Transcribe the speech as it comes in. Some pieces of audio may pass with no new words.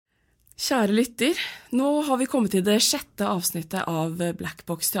Kjære lytter, nå har vi kommet til det 6. avsnittet av Black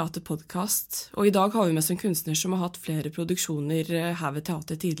Box Teater Podcast, og i dag har vi med oss en kunstner som har hatt flere produksjoner her ved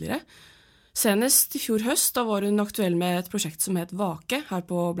teater tidligere. Senest i fjor høst, da var hun aktuell med et prosjekt som het Vake her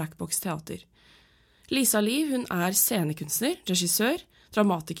på Black Box Teater. Lisa Lie, hun er scenekunstner, regissør,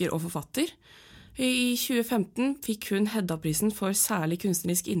 dramatiker og forfatter. I 2015 fikk hun Hedda-prisen for særlig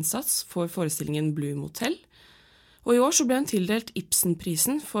kunstnerisk innsats for forestillingen Bloom Hotel. Og i år så ble hun tildelt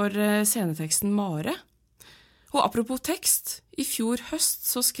Ibsen-prisen for sceneteksten Mare. Og apropos tekst, i fjor høst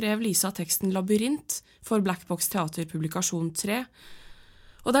så skrev Lisa teksten Labyrint for Black Box Teater publikasjon 3.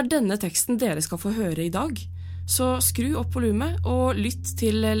 Og det er denne teksten dere skal få høre i dag. Så skru opp volumet og lytt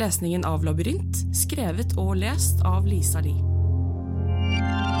til lesningen av Labyrint, skrevet og lest av Lisa Lie.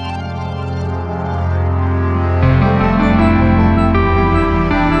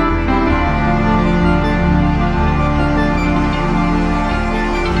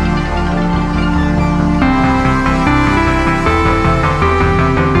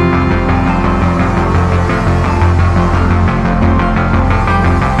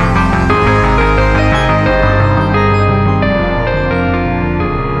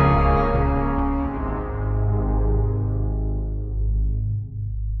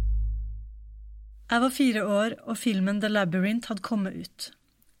 Jeg var 4 år, og filmen The Labyrinth hadde kommet ut.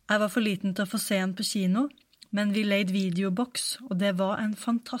 Jeg var for liten til å få se den på kino, men vi leide videoboks, og det var en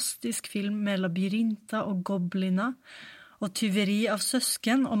fantastisk film med labyrinter og gobliner, og tyveri av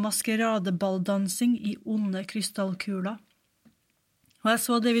søsken og maskeradeballdansing i onde krystallkuler. Og jeg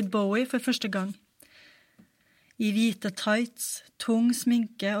så David Bowie for første gang. I hvite tights, tung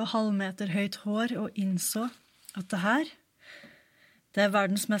sminke og halvmeter høyt hår, og innså at det er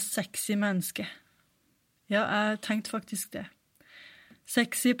verdens mest sexy menneske. Ja, jeg tenkte faktisk det.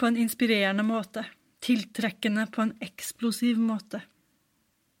 Sexy på en inspirerende måte, tiltrekkende på en eksplosiv måte.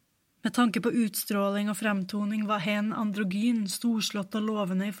 Med tanke på utstråling og fremtoning var hen androgyn, storslått og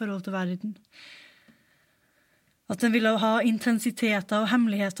lovende i forhold til verden. At den ville ha intensiteter og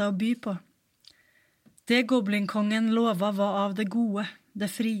hemmeligheter å by på. Det goblinkongen lova var av det gode, det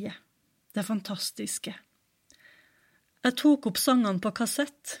frie, det fantastiske. Jeg tok opp sangene på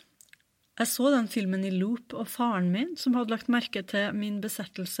kassett. Jeg så den filmen i loop, og faren min, som hadde lagt merke til min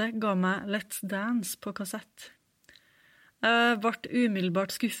besettelse, ga meg Let's Dance på kassett. Jeg ble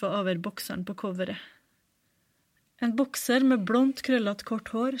umiddelbart skuffet over bokseren på coveret. En bokser med blondt krøllet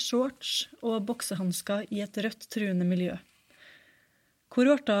kort hår, shorts og boksehandsker i et rødt truende miljø. Hvor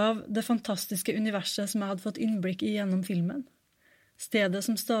ble det av det fantastiske universet som jeg hadde fått innblikk i gjennom filmen? Stedet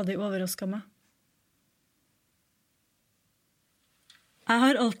som stadig overrasket meg. Jeg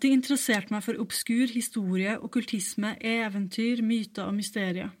har alltid interessert meg for obskur historie, okkultisme, eventyr, myter og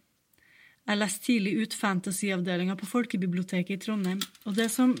mysterier. Jeg leste tidlig ut fantasyavdelingen på Folkebiblioteket i Trondheim, og det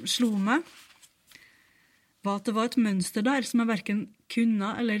som slo meg var at det var et mønster der som jeg hverken kunne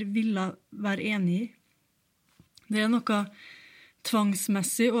eller ville være enig i. Det er noe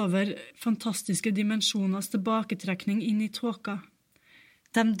tvangsmessig over fantastiske dimensjoners tilbaketrekning inn i tåka.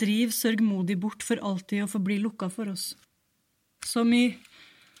 De driver sørgmodig bort for alltid og forblir lukket for oss. Som i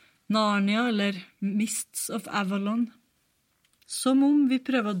Narnia eller Mists of Avalon. Som om vi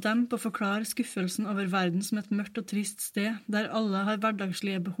prøver å dempe og forklare skuffelsen over verden som et mørkt og trist sted, der alle har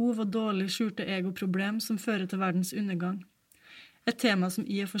hverdagslige behov og dårlig skjulte egoproblem som fører til verdens undergang. Et tema som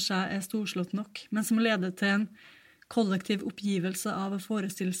i og for seg er storslått nok, men som leder til en kollektiv oppgivelse av å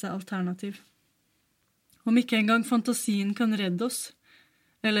forestille seg alternativ. Om ikke engang fantasien kan redde oss,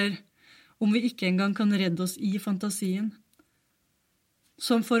 eller om vi ikke engang kan redde oss i fantasien,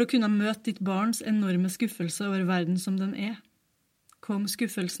 som for å kunne møte ditt barns enorme skuffelse over verden som den er, kom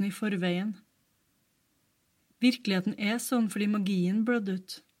skuffelsen i forveien. Virkeligheten er sånn fordi magien blødde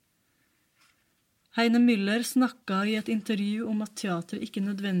ut. Heine Müller snakket i et intervju om at teater ikke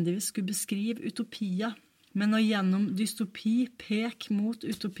nødvendigvis skulle beskrive utopier, men å gjennom dystopi peke mot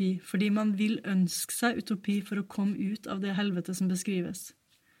utopi, fordi man vil ønske seg utopi for å komme ut av det helvete som beskrives.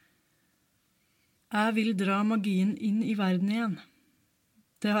 Jeg vil dra magien inn i verden igjen.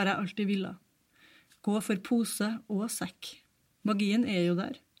 Det har jeg alltid villet. Gå for pose og sekk. Magien er jo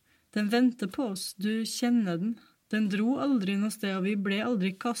der. Den venter på oss, du kjenner den. Den dro aldri noe sted, og vi ble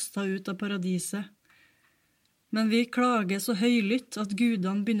aldri kastet ut av paradiset. Men vi klager så høylytt at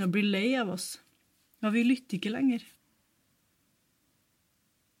gudene begynner å bli lei av oss. Og vi lytter ikke lenger.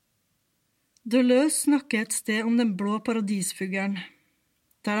 Deleuze snakker et sted om den blå paradisfuglen,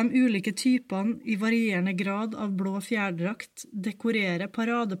 der de ulike typene i varierende grad av blå fjærdrakt dekorerer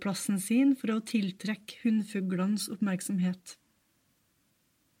paradeplassen sin for å tiltrekke hundfuglenes oppmerksomhet.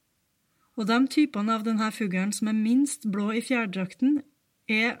 Og de typene av denne fuglen som er minst blå i fjærdrakten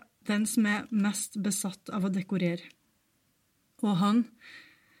er den som mest besatt av å dekorere. Og han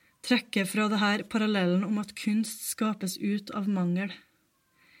trekker fra det her parallellen om at kunst skapes ut av mangel.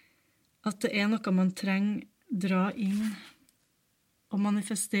 At det noe man trenger dra inn og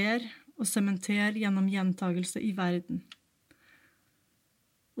manifestere og sementere gjennom gjentagelse i verden.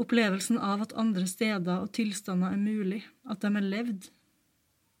 Opplevelsen av at andre steder og tilstander mulig, at de levd.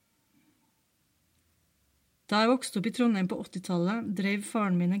 Da jeg vokste opp i Trondheim på 80-tallet, drev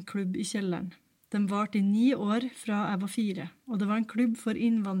faren min en klubb i kjelleren. Den varte i 9 år fra jeg var 4, og det var en klubb for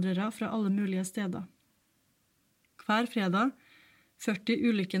innvandrere fra alle mulige steder. Hver fredag 40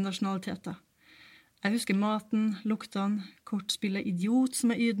 ulike nasjonaliteter. Jeg husker maten, luktene, kortspillet idiot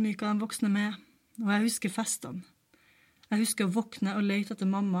som jeg ydmyket de voksne med, og jeg husker festene. Jeg husker å våkne og lete etter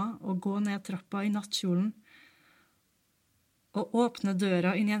mamma og gå ned trappa i nattkjolen og åpne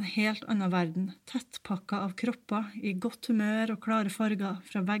døra inn i en helt annen verden, tettpakket av kropper i godt humør og klare farger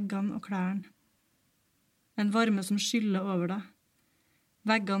fra veggene og klærne. En varme som skyller over deg.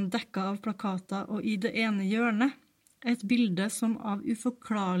 Veggene dekket av plakater, og i det ene hjørnet et bilde som av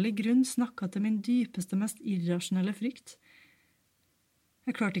uforklarlig grunn snakket til min dypeste, mest irrasjonelle frykt.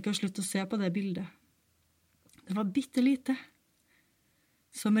 Jeg klarte ikke å slutte å se på det bildet. Det var bittelite.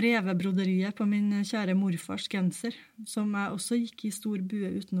 Som revebroderiet på min kjære morfars genser, som jeg også gikk i stor bue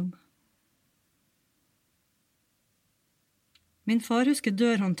utenom. Min far husker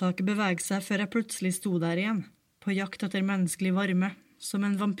dørhåndtaket bevege seg før jeg plutselig sto der igjen, på jakt etter menneskelig varme, som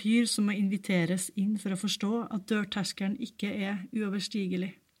en vampyr som må inviteres inn for å forstå at dørterskelen ikke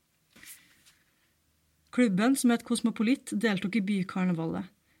uoverstigelig. Klubben, som het Kosmopolit, deltok i bykarnevalet.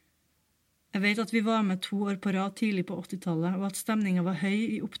 Jeg vet at vi var med 2 år på rad tidlig på 80-tallet, og at stemningen var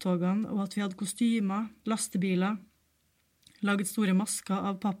høy i opptogene, og at vi hadde kostymer, lastebiler, laget store masker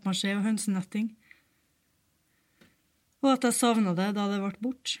av pappmasjé og hønsenetting, og at jeg savnet det da det ble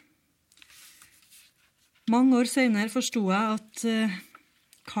bort. Mange år senere forstod jeg at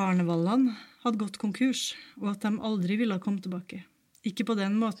karnevalene hadde gått konkurs, og at de aldri ville komme tilbake. Ikke på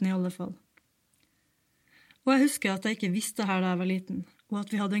den måten i alle fall. Og jeg husker at jeg ikke visste her da jeg var liten, og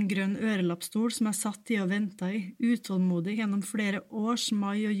at vi hadde en grønn ørelappstol som jeg satt i og ventet i, utålmodig gjennom flere års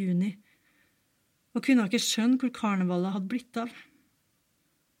mai og juni, og kunne ikke skjønne hvor karnevalet hadde blitt av.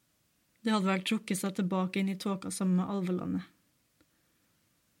 Det hadde vel trukket seg tilbake inn i tåka sammen med alvelandet.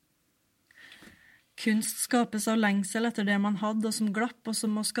 Kunst skapes av lengsel etter det man hadde og som glapp og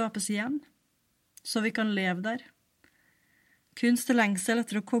som må skapes igjen, så vi kan leve der. Kunst lengsel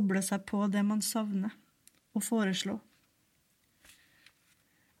etter å koble seg på det man savner, og foreslå.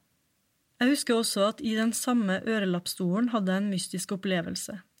 Jeg husker også at i den samme ørelappstolen hadde jeg en mystisk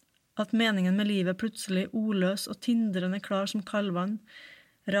opplevelse, at meningen med livet plutselig ordløs og tindrende klar som kaldvann,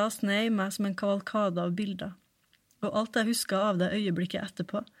 rast ned i meg som en kavalkade av bilder, og alt jeg husket av det øyeblikket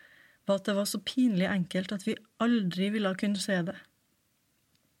etterpå, var at det var så pinlig enkelt at vi aldri ville kunne se det.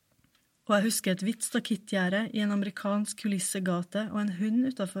 Og jeg husker et hvitt stakittgjerde i en amerikansk kulissegate og en hund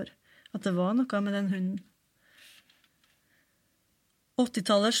utenfor, at det var noe med den hunden.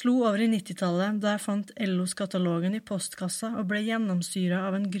 80-tallet slo over i 90-tallet da jeg fant Ellos-katalogen i postkassa og ble gjennomsyret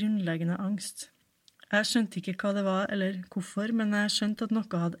av en grunnleggende angst. Jeg skjønte ikke hva det var eller hvorfor, men jeg skjønte at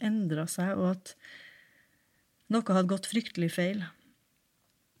noe hadde endret seg og at noe hadde gått fryktelig feil.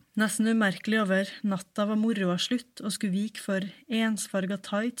 Nesten umerkelig over natta var moroa slutt og skulle vike for ensfarget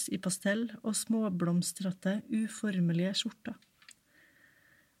tights i pastell og småblomstrete, uformelige skjorter.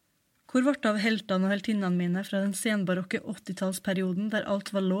 Hvor ble det av heltene og heltinnene mine fra den senbarokke 80-tallsperioden der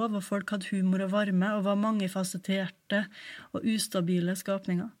alt var lov og folk hadde humor og varme og var mangefasetterte og ustabile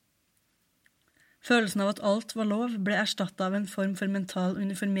skapninger? Følelsen av at alt var lov ble erstattet av en form for mental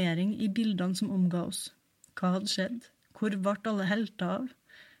uniformering i bildene som omga oss. Hva hadde skjedd? Hvor ble alle helter av?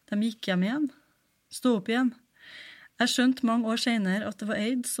 De gikk hjem igjen. Stå opp igjen. Jeg skjønte mange år senere at det var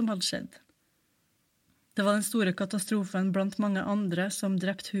AIDS som hadde skjedd. Det var den store katastrofen blant mange andre som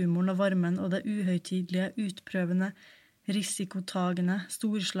drepte humoren og varmen og det uhøytidelige, utprøvende, risikotagende,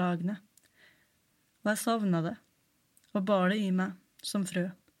 storslagne. Og jeg savnet det, og bar det i meg som frø.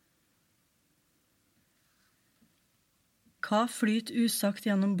 Hva flyter usagt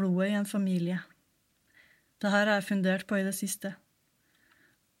gjennom blodet i en familie? Dette har jeg fundert på i det siste.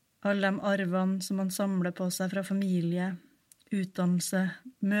 Alle de arvene som man samler på seg fra familie, utdannelse,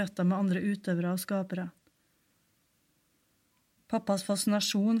 møter med andre utøvere og skapere. Pappas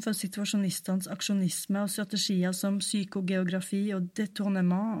fascinasjon for situasjonistenes aksjonisme og strategier som psykogeografi og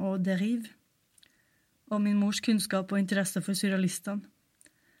détournement og dérive, og min mors kunnskap og interesse for surrealistene,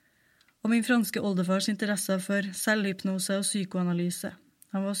 og min franske oldefars interesse for selvhypnose og psykoanalyse,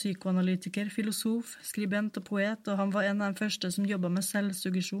 Han var psykoanalytiker, filosof, skribent og poet, og han var en av de første som jobbet med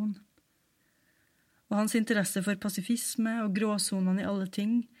selvsuggesjon. Og hans interesse for pasifisme og gråsonene i alle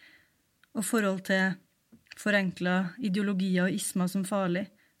ting, og forhold til forenkla ideologier og ismer som farlig,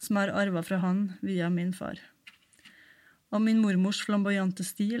 som har arvet fra han via min far. Og min mormors flamboyante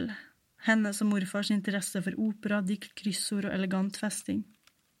stil, hennes og morfars interesse for opera, dikt, kryssord og elegant festing.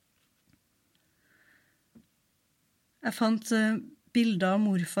 Jeg fant bilder av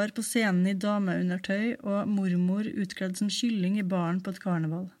morfar på scenen i dameundertøy og mormor utkledd som kylling i baren på et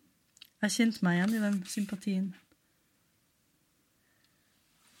karneval. Jeg kjente meg igjen i den sympatien.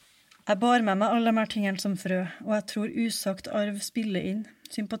 Jeg bar med meg alle de her tingene som frø, og jeg tror usagt arv spiller inn.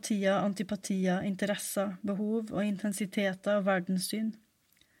 Sympatier, antipatier, interesser, behov og intensiteter og verdenssyn.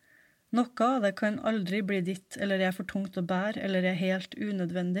 Noe av det kan aldri bli ditt, eller er for tungt å bære, eller er helt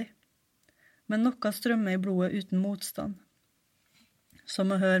unødvendig. Men noe strømmer i blodet uten motstand.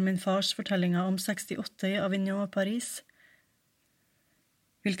 Som å høre min fars fortellinger om 68 i Avignon og Paris.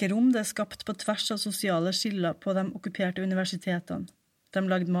 Hvilke rom det er skapt på tvers av sosiale skiller på de okkuperte universitetene. De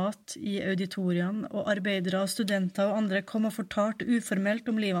lagde mat i auditoriene, og arbeidere, studenter og andre kom og fortalte uformelt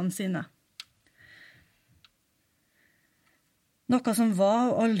om livene sine. Noe som var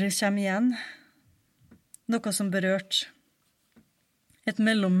og aldri kommer igjen. Noe som berørte. Et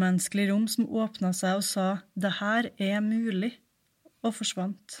mellommenneskelig rom som åpnet seg og sa, «Det her er mulig», og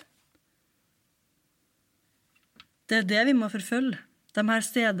forsvant. Det er det vi må forfølge. De her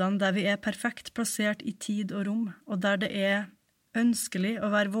stedene der vi er perfekt plassert i tid og rom, og der det er ønskelig å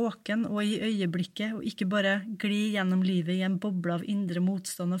være våken og i øyeblikket, og ikke bare gli gjennom livet i en boble av indre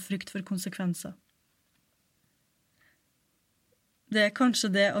motstand og frykt for konsekvenser. Det er kanskje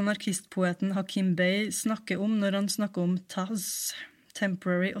det anarkistpoeten Hakim Bey snakker om når han snakker om TAZ,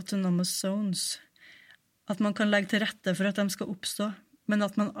 Temporary Autonomous Zones, at man kan legge til rette for at de skal oppstå, men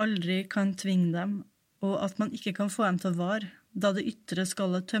at man aldri kan tvinge dem, og at man ikke kan få dem til å vare, da det ytre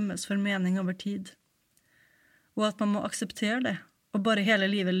skallet tømmes for mening over tid. Og at man må akseptere det, og bare hele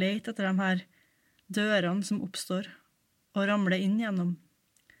livet lete etter de her dørene som oppstår, og ramle inn gjennom,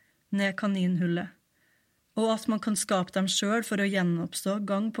 ned kaninhullet, og at man kan skape dem selv for å gjenoppstå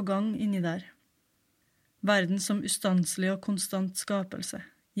gang på gang inni der. Verden som ustanselig og konstant skapelse,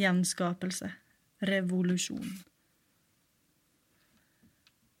 gjenskapelse, revolusjon.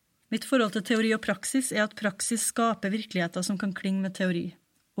 Mitt forhold til teori og praksis er at praksis skaper virkeligheter som kan klinge med teori,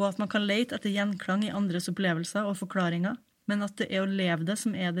 og at man kan lete etter gjenklang i andres opplevelser og forklaringer, men at det er å leve det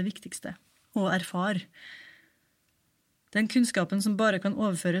som er det viktigste, og erfare. Den kunnskapen som bare kan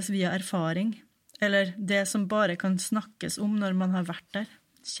overføres via erfaring, eller det som bare kan snakkes om når man har vært der,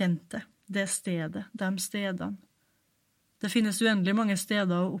 kjent det stedet, de stedene. Det finnes uendelig mange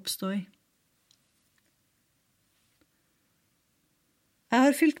steder å oppstå i. Jeg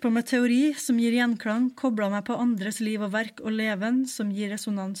har fylt på med teori som gir gjenklang, koblet meg på andres liv og verk og leven som gir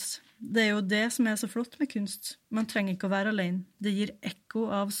resonans. Det er jo det som er så flott med kunst. Man trenger ikke å være alene. Det gir ekko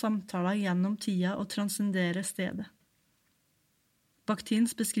av samtaler gjennom tida og transcenderer stedet.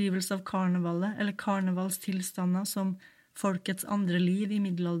 Bakhtins beskrivelse av karnevalet, eller karnevalstilstander som folkets andre liv i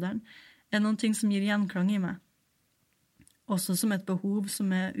middelalderen, er noen ting som gir gjenklang i meg. Også som et behov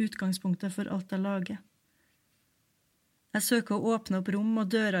som er utgangspunktet for alt jeg lager. Jeg søker å åpne opp rom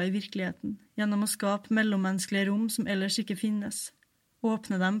og dører i virkeligheten, gjennom å skape mellommenneskelige rom som ellers ikke finnes,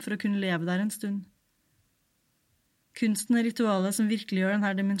 åpne dem for å kunne leve der en stund. Kunsten er ritualet som virkeliggjør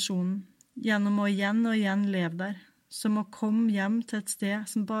denne dimensjonen, gjennom å igjen leve der, som å komme hjem til et sted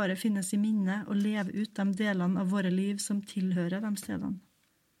som bare finnes i minnet og leve ut de delene av våre liv som tilhører de stedene.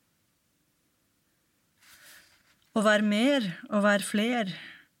 Å være mer, å være fler,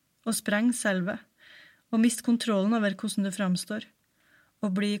 å sprenge selve, og miste kontrollen over hvordan det framstår,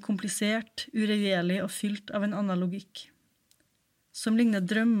 og bli komplisert, uregjerlig og fylt av en annen logikk, som ligner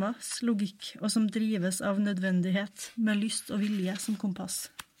drømmers logikk, og som drives av nødvendighet, med lyst og vilje som kompass.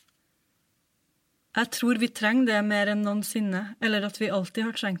 Jeg tror vi trenger det mer enn noensinne, eller at vi alltid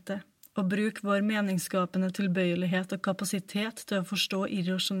har trengt det, å bruke vår meningsskapende tilbøyelighet og kapasitet til å forstå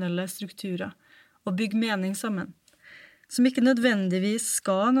irrasjonelle strukturer, og bygge mening sammen, som ikke nødvendigvis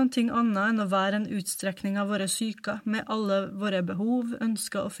skal noe annet enn å være en utstrekning av våre psyker, med alle våre behov,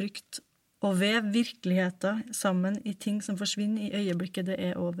 ønsker og frykt, og vev virkeligheter sammen i ting som forsvinner i øyeblikket det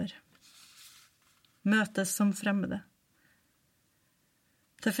er over. Møtes som fremmede.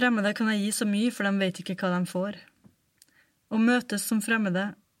 Til fremmede kan jeg gi så mye, for de vet ikke hva de får. Å møtes som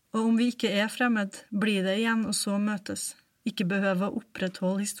fremmede, og om vi ikke er fremmed, blir det igjen og så møtes. Ikke behøve å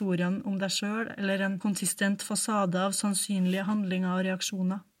opprettholde historien om deg selv eller en konsistent fasade av sannsynlige handlinger og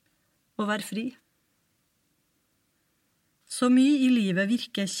reaksjoner. Å være fri. Så mye i livet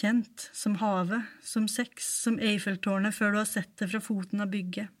virker kjent, som havet, som sex, som Eiffeltårnet før du har sett det fra foten av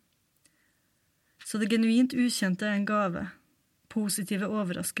bygget. Så det genuint ukjente er en gave. Positive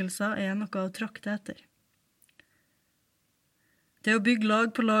overraskelser er noe å trakte etter. Det å bygge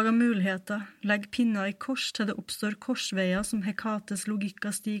lag på lag av muligheter, legge pinner i kors til det oppstår korsveier som Hekates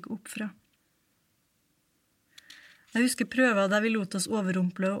logikker stiger opp fra. Jeg husker prøver der vi lot oss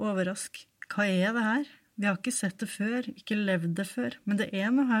overrumple og overraske. Hva er det her? Vi har ikke sett det før, ikke levd det før, men det er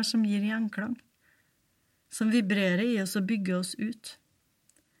noe her som gir gjenklang, som vibrerer i oss og bygger oss ut.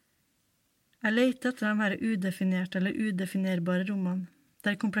 Jeg leter etter de her udefinerte eller udefinerbare rommene,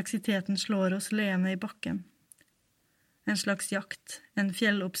 der kompleksiteten slår oss leende i bakken. En slags jakt, en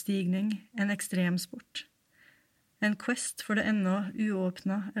fjelloppstigning, en ekstremsport. En quest for det ennå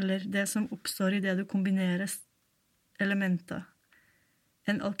uåpna, eller det som oppstår i det du kombinerer elementer.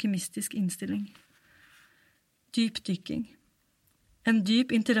 En alkymistisk innstilling. Dypdykking. En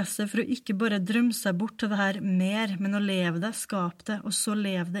dyp interesse for å ikke bare drømme seg bort til det her mer, men å leve det, skape det, og så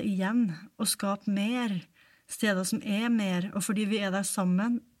leve det igjen, og skape mer, steder som er mer, og fordi vi er der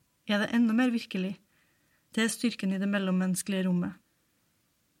sammen, er det enda mer virkelig. Det er styrken i det mellommenneskelige rommet.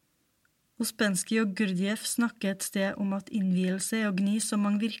 Ouspensky og Gurdjieff snakker et sted om at innvielse er å gni så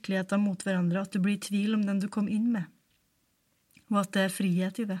mange virkeligheter mot hverandre at du blir i tvil om den du kom inn med, og at det er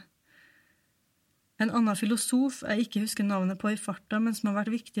frihet i det. En annen filosof jeg ikke husker navnet på i farta, men som har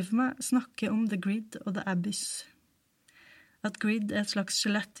vært viktig for meg, snakker om The Grid og The Abyss. At grid er et slags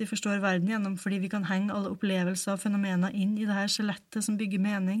skjelett vi forstår verden gjennom fordi vi kan henge alle opplevelser og fenomener inn i det her skjelettet som bygger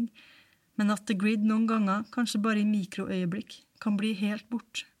mening, men at The Grid noen ganger, kanskje bare i mikroøyeblikk, kan bli helt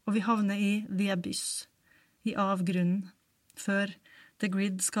bort, og vi havner i The Abyss, i avgrunnen, før The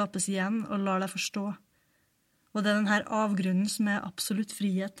Grid skapes igjen og lar deg forstå. Og det er den her avgrunnen som er absolutt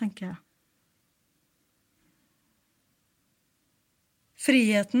frihet, tenker jeg.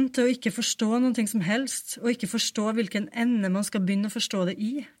 Friheten til å ikke forstå noe som helst, og ikke forstå hvilken ende man skal begynne å forstå det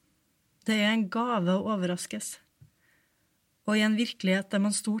i, det er en gave å overraskes. Og i en virkelighet der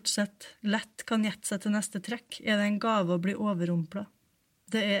man stort sett lett kan gjette seg til neste trekk, er det en gave å bli overrumplet.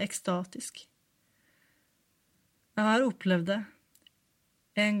 Det er ekstatisk. Jeg har opplevd det.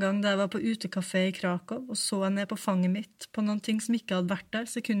 En gang da jeg var på utekafé i Krakow, og så jeg ned på fanget mitt på noen ting som ikke hadde vært der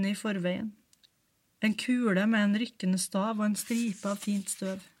sekundet i forveien. En kule med en rykkende stav og en stripe av fint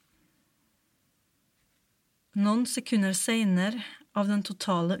støv. Noen sekunder senere, av den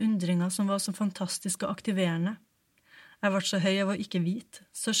totale undringen som var så fantastisk og aktiverende, jeg ble så høy av å ikke vite,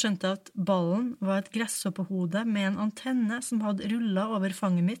 så skjønte jeg at ballen var et gresshoppehode med en antenne som hadde rullet over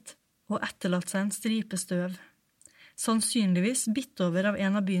fanget mitt og etterlatt seg en stripe støv. Sannsynligvis bitt over av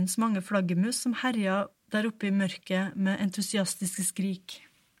en av byens mange flaggermus som herjet der oppe i mørket med entusiastiske skrik.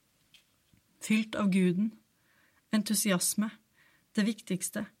 Fylt av guden, entusiasme, det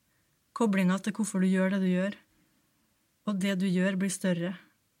viktigste, koblingen til hvorfor du gjør det du gjør, og det du gjør blir større,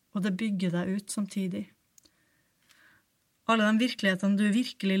 og det bygger deg ut samtidig. Alle de virkelighetene du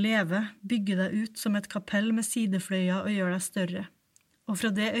virkelig lever, bygger deg ut som et kapell med sidefløyer og gjør deg større. Og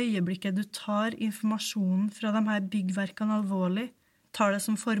fra det øyeblikket du tar informasjonen fra de her byggverkene alvorlig, tar det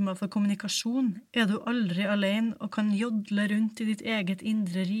som former for kommunikasjon, er du aldri alene og kan jodle rundt i ditt eget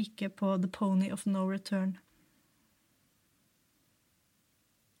indre rike på The Pony of No Return.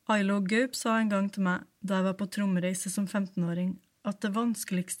 Ailo Gaup sa en gang til meg, da jeg var på trommereise som 15-åring, at det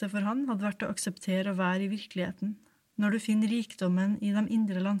vanskeligste for han hadde vært å akseptere å være i virkeligheten. Når du finner rikdommen i de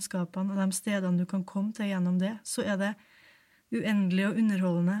indre landskapene og de stedene du kan komme til gjennom det, så er det uendelig og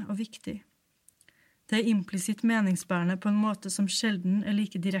underholdende og viktig. Det er implisitt meningsbærende på en måte som sjelden er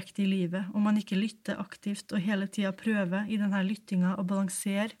like direkte i livet, om man ikke lytter aktivt og hele tiden prøver i denne lyttinga å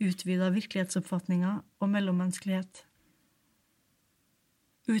balansere utvidet virkelighetsoppfatninger og mellommenneskelighet.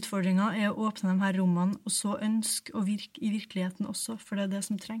 Utfordringen er å åpne de her rommene og så ønske å virke i virkeligheten også, for det er det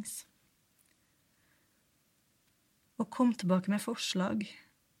som trengs. Å komme tilbake med forslag,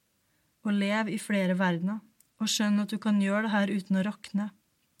 å leve i flere verdener, og skjønne at du kan gjøre det her uten å rakne.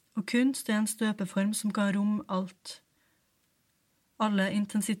 Og kunst er en støpeform som kan romme alt. Alle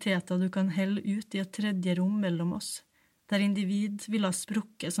intensiteter du kan helle ut i et tredje rom mellom oss, der individ ville ha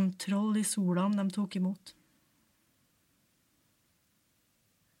sprukket som troll i sola om de tok imot.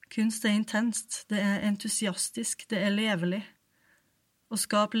 Kunst er intenst, det er entusiastisk, det er levelig. Å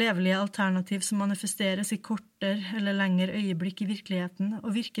skape levelige alternativ som manifesteres i kortere eller lengre øyeblikk i virkeligheten,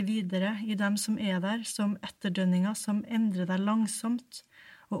 og virke videre i dem som er der, som etterdønninger som endrer deg langsomt,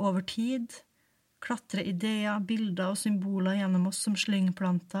 og over tid klatre ideer, bilder og symboler gjennom oss som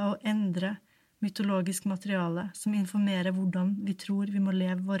slyngplanter og endre mytologisk materiale som informerer hvordan vi tror vi må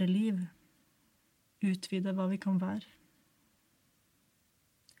leve våre liv. Utvide hva vi kan være.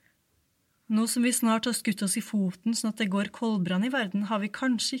 Nå som vi snart har skutt oss i foten sånn at det går koldbrann i verden, har vi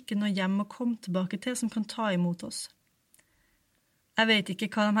kanskje ikke noe hjem å komme tilbake til som kan ta imot oss. Jeg vet ikke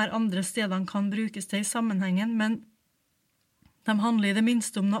hva de her andre stedene kan brukes til i sammenhengen, men de handler i det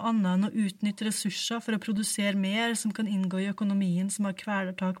minste om noe annet enn å utnytte ressurser for å produsere mer som kan inngå i økonomien som har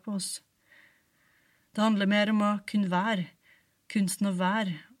kvelertak på oss. Det handler mer om å kunne være, kunsten å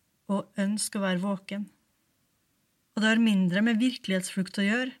være, og ønske å være våken. Og det har mindre med virkelighetsflukt å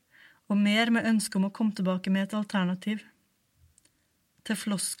gjøre, og mer med ønske om å komme tilbake med et alternativ. Til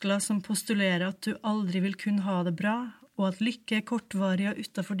floskler som postulerer at du aldri vil kunne ha det bra, og at lykke er kortvarig og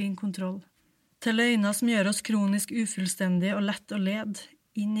utenfor din kontroll. Til løgner som gjør oss kronisk ufullstendige og lett å lede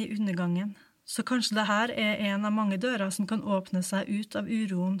inn i undergangen. Så kanskje det her er en av mange dører som kan åpne seg ut av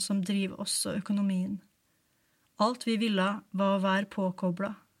uroen som driver oss og økonomien. Alt vi ville var å være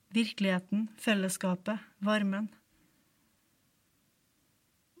påkoblet. Virkeligheten, fellesskapet, varmen.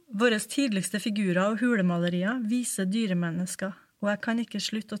 Våre tidligste figurer og hulemalerier viser dyremennesker, og jeg kan ikke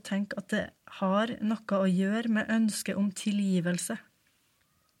slutte å tenke at det har noe å gjøre med ønsket om tilgivelse.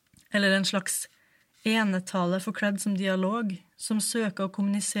 Eller en slags enetale forkledd som dialog, som søker å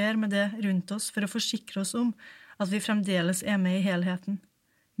kommunisere med det rundt oss for å forsikre oss om at vi fremdeles er med i helheten,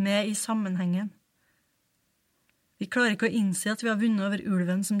 med i sammenhengen. Vi klarer ikke å innse at vi har vunnet over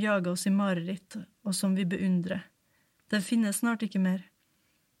ulven som jager oss i mareritt, og som vi beundrer. Den finnes snart ikke mer.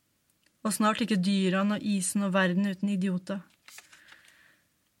 Og snart ikke dyrene og isen og verden uten idioter.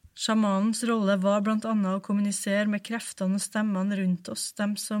 Sjamanens rolle var blant annet å kommunisere med kreftene og stemmene rundt oss,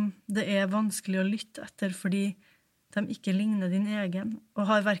 dem som det er vanskelig å lytte etter fordi de ikke ligner din egen, og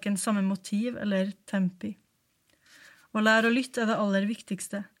har hverken samme motiv eller tempi. Å lære å lytte er det aller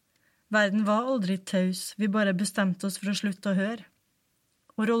viktigste. Verden var aldri taus, vi bare bestemte oss for å slutte å høre.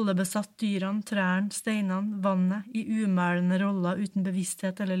 Og rollebesatt dyrene, trærne, steinene, vannet, i umælende roller uten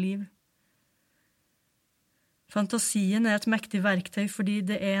bevissthet eller liv. Fantasien er et mektig verktøy fordi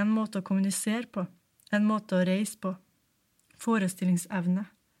det er en måte å kommunisere på, en måte å reise på, forestillingsevne,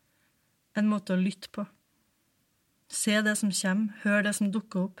 en måte å lytte på. Se det som kommer, hør det som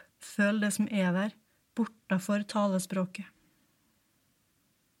dukker opp, føl det som er der, bortenfor talespråket.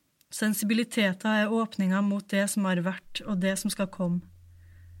 Sensibiliteter er åpninger mot det som har vært og det som skal komme.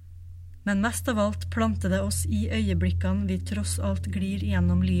 Men mest av alt planter det oss i øyeblikkene vi tross alt glir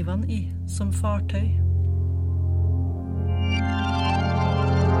gjennom livene i, som fartøy.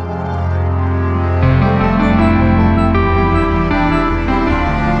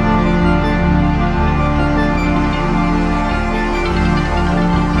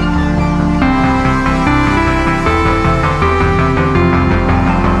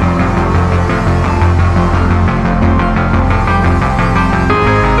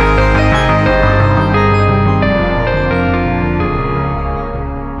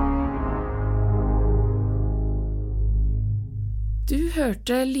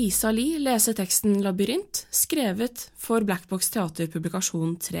 Hørte Lisa Lee lese teksten Labyrint, skrevet for Black Box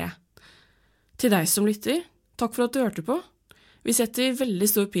Teaterpublikasjon 3. Til deg som lytter, takk for at du hørte på. Vi setter veldig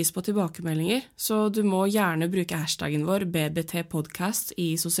stor pris på tilbakemeldinger, så du må gjerne bruke hashtaggen vår BBTpodcast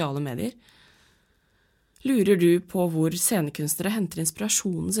i sosiale medier. Lurer du på hvor scenekunstnere henter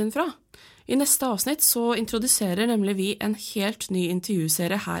inspirasjonen sin fra? I neste avsnitt så introduserer nemlig vi en helt ny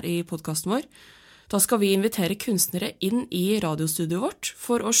intervjuserie her i podcasten vår. Da skal vi invitere kunstnere inn i radiostudioet vårt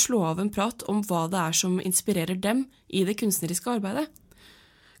for å slå av en prat om hva det er som inspirerer dem i det kunstneriske arbeidet.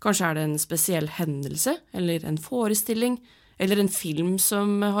 Kanskje er det en spesiell hendelse, eller en forestilling, eller en film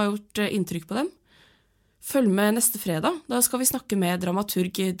som har gjort inntrykk på dem. Følg med neste fredag, da skal vi snakke med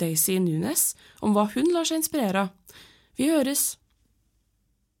dramaturg Daisy Nunes om hva hun lar seg inspirere av. Vi høres!